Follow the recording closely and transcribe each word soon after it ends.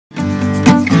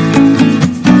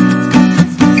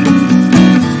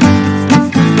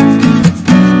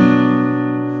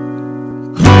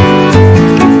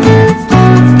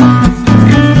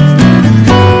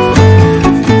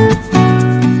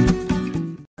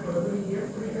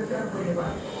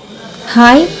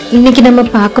Hi, இன்றைக்கி நம்ம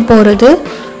பார்க்க போகிறது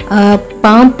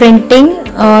bomb printing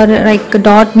R like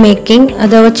dot making.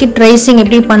 அதை வச்சு ட்ரேசிங்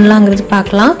எப்படி பண்ணலாங்கிறது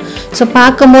பார்க்கலாம். ஸோ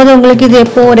பார்க்கும்போது உங்களுக்கு இது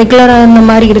எப்போது ரெகுலராக இந்த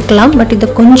மாதிரி இருக்கலாம், பட் இது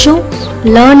கொஞ்சம்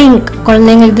லேர்னிங்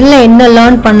குழந்தைங்க இதில் என்ன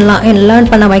லேர்ன்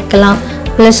பண்ண வைக்கலாம்,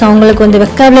 ப்ளஸ் அவங்களுக்கு வந்து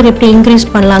வெக்காபுலரி எப்படி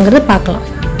இன்க்ரீஸ் பண்ணலாங்கிறது பார்க்கலாம்.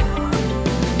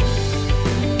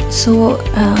 ஸோ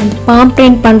அந்த பாம்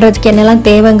பிரிண்ட் பண்ணுறதுக்கு என்னெல்லாம்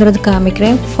தேவைங்கிறது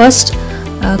காமிக்கிறேன். ஃபர்ஸ்ட்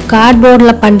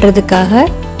கார்ட்போர்டில் பண்ணுறதுக்காக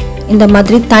இந்த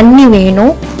மாதிரி தண்ணி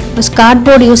வேணும். ஃபஸ்ட்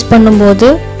கார்ட்போர்டு யூஸ் பண்ணும்போது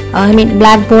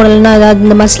பிளாக் போர்டு இல்லைன்னா ஏதாவது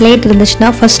இந்த மாதிரி ஸ்லேட் இருந்துச்சுன்னா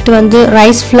ஃபஸ்ட்டு வந்து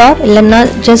ரைஸ் ஃப்ளார் இல்லைன்னா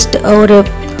ஜஸ்ட் ஒரு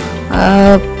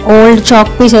ஓல்டு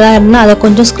சாக் பீஸ் எதாவது இருந்தால் அதை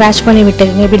கொஞ்சம் ஸ்க்ராட்ச் பண்ணி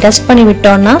விட்டுருங்க. இப்படி டஸ்ட் பண்ணி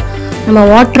விட்டோன்னா நம்ம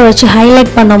வாட்டரை வச்சு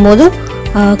ஹைலைட் பண்ணும்போது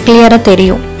கிளியராக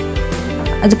தெரியும்.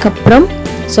 அதுக்கப்புறம்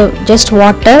ஸோ ஜஸ்ட்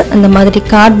வாட்டர், அந்த மாதிரி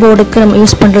கார்ட்போர்டுக்கு நம்ம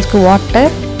யூஸ் பண்ணுறதுக்கு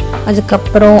வாட்டர்,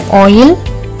 அதுக்கப்புறம் ஆயில்,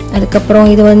 அதுக்கப்புறம்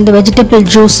இது வந்து வெஜிடபிள்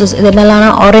ஜூஸஸ். இது என்னெல்லாம்னா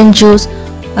orange juice,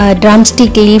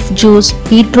 drumstick leaf juice,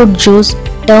 beetroot juice,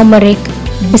 turmeric,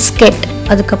 biscuit,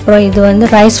 அதுக்கப்புறம் இது வந்து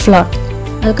ரைஸ் ஃப்ளார்.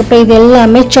 அதுக்கப்புறம் இது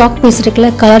எல்லாமே சாக் பீஸ்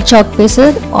இருக்குல்ல, கலர் சாக் பீஸு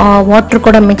வாட்டர்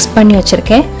கூட மிக்ஸ் பண்ணி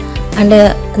வச்சுருக்கேன். அண்டு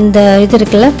இந்த இது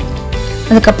இருக்குல்ல,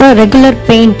 அதுக்கப்புறம் ரெகுலர்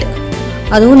பெயிண்ட்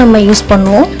அதுவும் நம்ம யூஸ்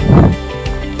பண்ணுவோம்.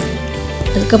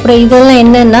 அதுக்கப்புறம் இதெல்லாம்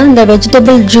என்னென்னா இந்த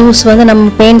வெஜிடபிள் ஜூஸ் வந்து நம்ம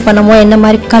பெயிண்ட் பண்ணும்போது என்ன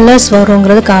மாதிரி கலர்ஸ்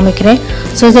வருங்கிறது காமிக்கிறேன்.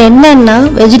 ஸோ இது என்னென்னா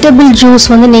வெஜிடபிள் ஜூஸ்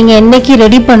வந்து நீங்கள் என்றைக்கு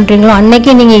ரெடி பண்ணுறீங்களோ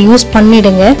அன்றைக்கே நீங்கள் யூஸ்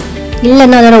பண்ணிவிடுங்க,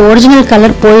 இல்லைன்னா அதோட ஒரிஜினல்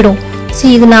கலர் போயிடும்.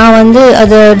 இது நான் வந்து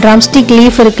அது ட்ரம்ஸ்டிக்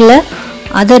லீஃப் இருக்குல்ல,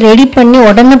 அதை ரெடி பண்ணி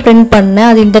உடனே பிரிண்ட் பண்ணேன்,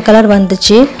 அது இந்த கலர்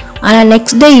வந்துச்சு. ஆனால்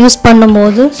நெக்ஸ்ட் டே யூஸ்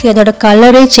பண்ணும்போது அதோட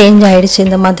கலரே சேஞ்ச் ஆகிடுச்சு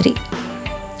இந்த மாதிரி.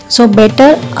 ஸோ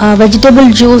பெட்டர் வெஜிடபிள்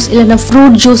ஜூஸ் இல்லைன்னா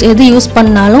ஃப்ரூட் ஜூஸ் எது யூஸ்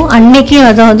பண்ணாலும் அன்றைக்கி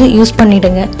அதை வந்து யூஸ்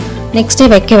பண்ணிவிடுங்க, நெக்ஸ்ட் டே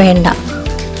வைக்க வேண்டாம்.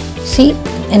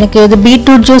 எனக்கு இது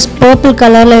பீட்ரூட் ஜூஸ் பர்பிள்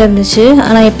கலரில் இருந்துச்சு,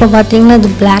 ஆனால் இப்போ பார்த்தீங்கன்னா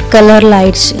இது பிளாக் கலரில்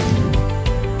ஆயிடுச்சு.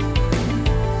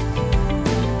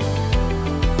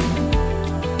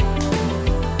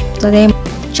 அதே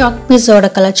சாக் பீஸோட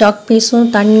கலர், சாக்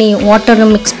பீஸும் தண்ணி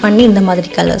வாட்டரும் மிக்ஸ் பண்ணி இந்த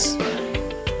மாதிரி கலர்ஸ்.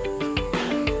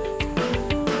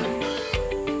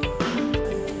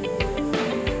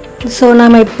 ஸோ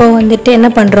நம்ம இப்போ வந்துட்டு என்ன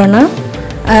பண்ணுறோன்னா,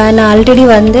 நான் ஆல்ரெடி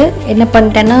வந்து என்ன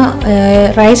பண்ணிட்டேன்னா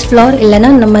ரைஸ் ஃப்ளார் இல்லைன்னா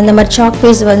நம்ம இந்த மாதிரி சாக்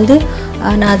பீஸ் வந்து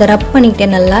நான் அதை ரப்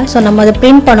பண்ணிக்கிட்டேன் நல்லா. ஸோ நம்ம அதை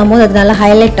பிரிண்ட் பண்ணும்போது அது நல்லா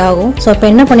ஹைலைட் ஆகும். ஸோ இப்போ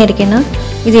என்ன பண்ணியிருக்கேன்னா,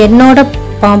 இது என்னோட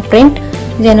பாம் பிரிண்ட்,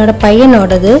 இது என்னோடய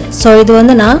பையனோடது. ஸோ இது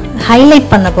வந்து நான் ஹைலைட்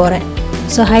பண்ண போகிறேன்.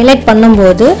 ஸோ ஹைலைட்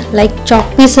பண்ணும்போது லைக்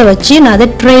சாக் பீஸை வச்சு நான் அதை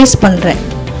ட்ரேஸ் பண்ணுறேன்.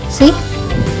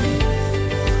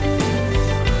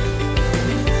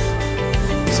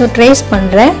 ஸோ ட்ரேஸ்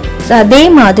பண்ணுறேன். ஸோ அதே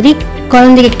மாதிரி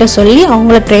குழந்தைகிட்ட சொல்லி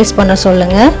அவங்கள ட்ரேஸ் பண்ண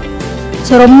சொல்லுங்கள்.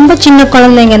 ஸோ ரொம்ப சின்ன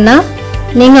குழந்தைங்கன்னா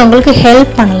நீங்கள் அவங்களுக்கு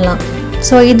ஹெல்ப் பண்ணலாம்.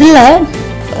 ஸோ இதில்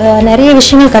நிறைய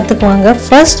விஷயங்கள் கற்றுக்குவாங்க.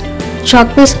 ஃபர்ஸ்ட்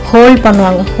சாக் பீஸ் ஹோல்ட்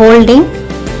பண்ணுவாங்க, ஹோல்டிங்,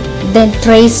 தென்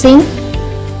ட்ரேசிங்,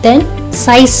 தென்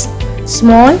சைஸ்,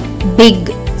 ஸ்மால், பிக்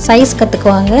சைஸ்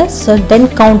கற்றுக்குவாங்க. ஸோ தென்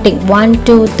கவுண்டிங் 1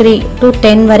 2 3 to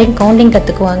 10 வரைக்கும் கவுண்டிங்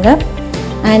கற்றுக்குவாங்க.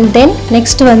 அண்ட் தென்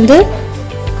நெக்ஸ்ட் வந்து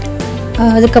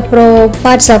அதுக்கப்புறம்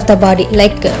parts of the body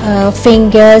like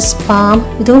fingers, bomb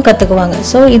இதுவும் கற்றுக்குவாங்க.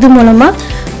 ஸோ இது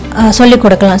மூலமாக சொல்லிக்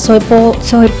கொடுக்கலாம்.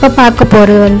 இப்போ பார்க்க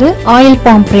போகிறது வந்து ஆயில்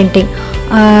பாம் பிரிண்டிங்.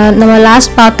 நம்ம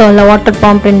லாஸ்ட் பார்த்தோம்ல வாட்டர்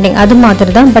பாம் பிரிண்டிங், அது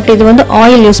மாதிரி தான், பட் இது வந்து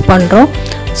ஆயில் யூஸ் பண்ணுறோம்.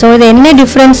 ஸோ இது என்ன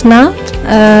டிஃப்ரென்ஸ்னால்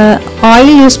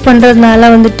ஆயில் யூஸ் பண்ணுறதுனால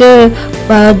வந்துட்டு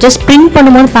ஜஸ்ட் பிரிண்ட்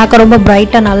பண்ணும்போது பார்க்க ரொம்ப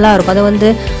பிரைட்டாக நல்லாயிருக்கும். அதை வந்து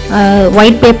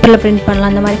ஒயிட் பேப்பரில் பிரிண்ட்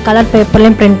பண்ணலாம், அந்த மாதிரி கலர்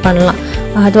பேப்பர்லேயும் பிரிண்ட் பண்ணலாம்.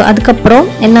 அதுக்கப்புறம்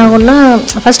என்ன ஆகும்னா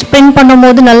ஃபஸ்ட் பிரிண்ட்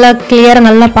பண்ணும்போது நல்லா கிளியராக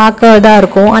நல்லா பார்க்க இதாக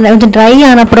இருக்கும். அந்த கொஞ்சம் ட்ரை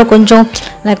ஆனப்புறம்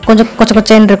கொஞ்சம்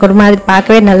கொச்சன்னு இருக்க ஒரு மாதிரி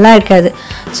பார்க்கவே நல்லா இருக்காது.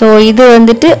 ஸோ இது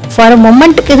வந்துட்டு ஃபார்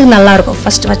மொமெண்ட்டுக்கு இது நல்லாயிருக்கும்,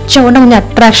 ஃபஸ்ட் வச்ச உடனே கொஞ்சம்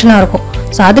அட்ராக்ஷனாக இருக்கும்.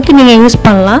 ஸோ அதுக்கு நீங்கள் யூஸ்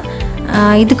பண்ணலாம்.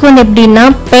 இதுக்கு வந்து எப்படின்னா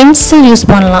பென்சில் யூஸ்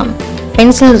பண்ணலாம்,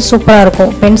 பென்சில் சூப்பராக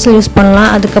இருக்கும், பென்சில் யூஸ்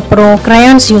பண்ணலாம். அதுக்கப்புறம்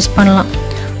க்ரையான்ஸ் யூஸ் பண்ணலாம்.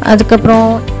 அதுக்கப்புறம்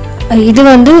இது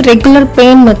வந்து ரெகுலர்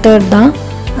பெயிண்ட் மெத்தட் தான்.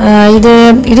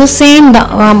 இது சேம்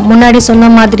தான், முன்னாடி சொன்ன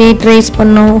மாதிரி ட்ரேஸ்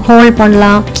பண்ணும், ஹோல்ட்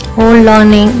பண்ணலாம், ஹோல்ட்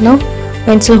லேர்னிங்,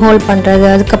 பென்சில் ஹோல்ட் பண்ணுறது,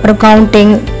 அதுக்கப்புறம்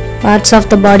counting, parts of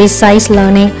the body, size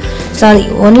learning. So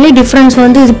only difference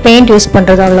வந்து இது பெயிண்ட் யூஸ்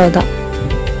பண்ணுறது, அவ்வளோதான்.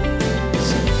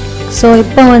 ஸோ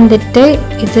இப்போ வந்துட்டு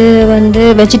இது வந்து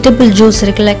வெஜிடபிள் ஜூஸ்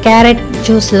இருக்குல்ல, கேரட்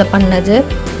ஜூஸில் பண்ணது,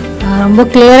 ரொம்ப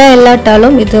கிளியராக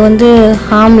இல்லாட்டாலும் இது வந்து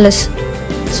ஹார்ம்லெஸ்.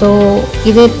 ஸோ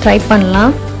இது ட்ரை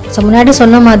பண்ணலாம். ஸோ முன்னாடி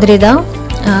சொன்ன மாதிரி தான்,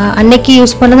 அன்னைக்கு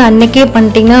யூஸ் பண்ணது அன்றைக்கே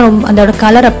பண்ணிட்டிங்கன்னா அதோட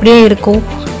கலர் அப்படியே இருக்கும்.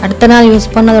 அடுத்த நாள் யூஸ்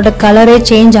பண்ண அதோட கலரே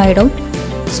சேஞ்ச் ஆகிடும்.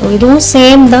 ஸோ இதுவும்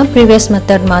சேம் தான், ப்ரீவியஸ்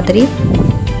மெத்தட் மாதிரி.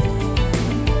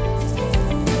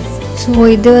 ஸோ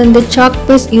இது வந்து சாக்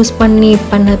பீஸ் யூஸ்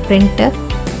பண்ண பிரிண்ட்டு.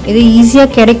 இது ஈஸியாக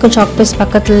கிடைக்கும், சாக் பீஸ்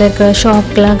பக்கத்தில் இருக்கிற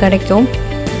ஷாப்லாம் கிடைக்கும்.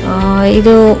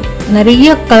 இது நிறைய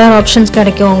கலர் ஆப்ஷன்ஸ்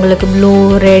கிடைக்கும் உங்களுக்கு, ப்ளூ,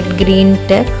 ரெட்,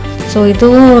 க்ரீன்ட்டு. ஸோ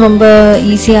இதுவும் ரொம்ப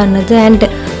ஈஸியானது. அண்ட்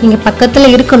நீங்கள்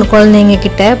பக்கத்தில் இருக்கணும் குழந்தைங்க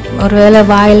கிட்ட, ஒரு வேளை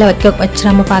வாயில்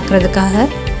வச்சிடாமல் பார்க்குறதுக்காக.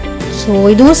 ஸோ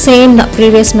இதுவும் சேம் தான்,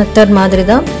 ப்ரீவியஸ் மெத்தட் மாதிரி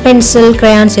தான். பென்சில்,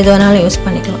 க்ரையான்ஸ் எது வேணாலும் யூஸ்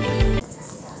பண்ணிக்கலாம்.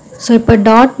 ஸோ இப்போ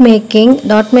டாட்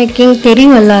மேக்கிங்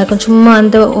தெரியும் எல்லாருக்கும். சும்மா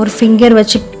அந்த ஒரு ஃபிங்கர்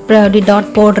வச்சு அப்படி டாட்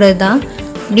போடுறது தான்.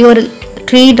 இப்படி ஒரு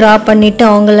ட்ரீ ட்ரா பண்ணிவிட்டு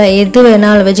அவங்கள எது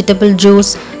வேணாலும், வெஜிடபிள்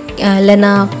ஜூஸ்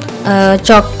இல்லைன்னா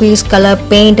chalk piece, colour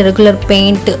paint, regular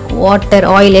paint, water,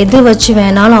 oil எது வச்சு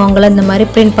வேணாலும் அவங்கள இந்த மாதிரி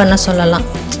பிரிண்ட் பண்ண சொல்லலாம்.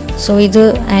 ஸோ இது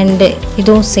அண்டு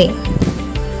இதுவும் சேம்.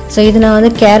 ஸோ இது நான்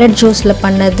வந்து கேரட் ஜூஸில்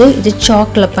பண்ணது, இது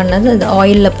சாக்கில் பண்ணது, இது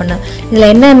ஆயிலில் பண்ணது. இதில்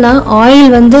என்னென்னா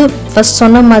ஆயில் வந்து ஃபஸ்ட்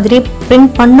சொன்ன மாதிரி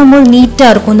பிரிண்ட் பண்ணும்போது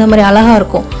நீட்டாக இருக்கும், இந்த மாதிரி அழகாக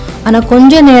இருக்கும். ஆனால்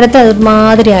கொஞ்சம் நேரத்தை அது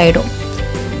மாதிரி ஆகிடும்.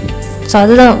 ஸோ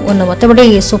அதுதான் ஒன்று, மற்றபடி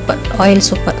சூப்பர், ஆயில்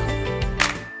சூப்பர்.